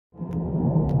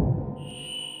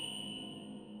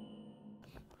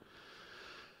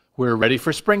We're ready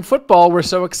for spring football. We're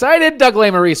so excited. Doug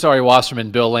Lesmerises, Ari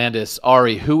Wasserman, Bill Landis.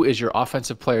 Ari, who is your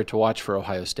offensive player to watch for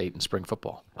Ohio State in spring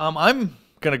football? I'm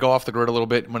going to go off the grid a little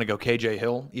bit. I'm going to go KJ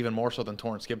Hill, even more so than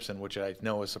Torrance Gibson, which I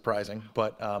know is surprising.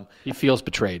 But he feels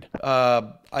betrayed.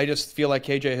 I just feel like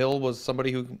KJ Hill was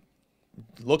somebody who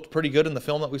looked pretty good in the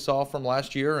film that we saw from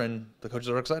last year, and the coaches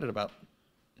are excited about.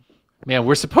 Man,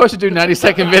 we're supposed to do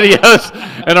 90-second videos,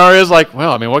 and Ari's like,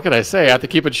 well, I mean, what could I say? I have to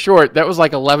keep it short. That was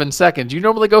like 11 seconds. You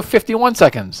normally go 51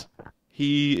 seconds.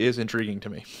 He is intriguing to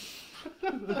me.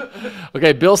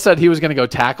 Okay, Bill said he was going to go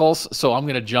tackles, so I'm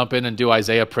going to jump in and do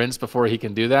Isaiah Prince before he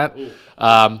can do that,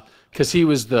 because he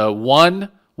was the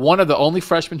one of the only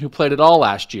freshmen who played at all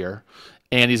last year,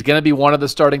 and he's going to be one of the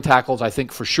starting tackles, I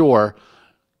think, for sure.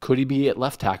 Could he be at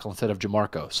left tackle instead of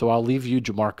Jamarco? So I'll leave you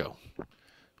Jamarco.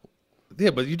 Yeah,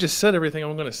 but you just said everything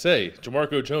I'm going to say.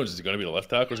 Jamarco Jones, is he going to be the left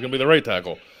tackle or is he going to be the right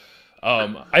tackle?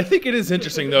 I think it is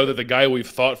interesting, though, that the guy we've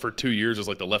thought for 2 years is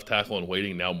like the left tackle in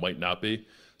waiting now might not be.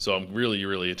 So I'm really,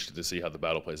 really interested to see how the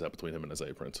battle plays out between him and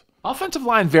Isaiah Prince. Offensive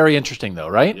line, very interesting, though,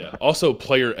 right? Yeah. Also,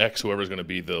 player X, whoever's going to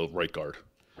be the right guard.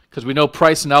 Because we know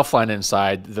Price and Elflein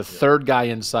inside. The third guy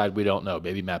inside, we don't know.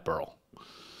 Maybe Matt Burrell.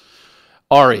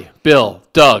 Ari, Bill,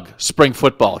 Doug, spring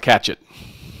football. Catch it.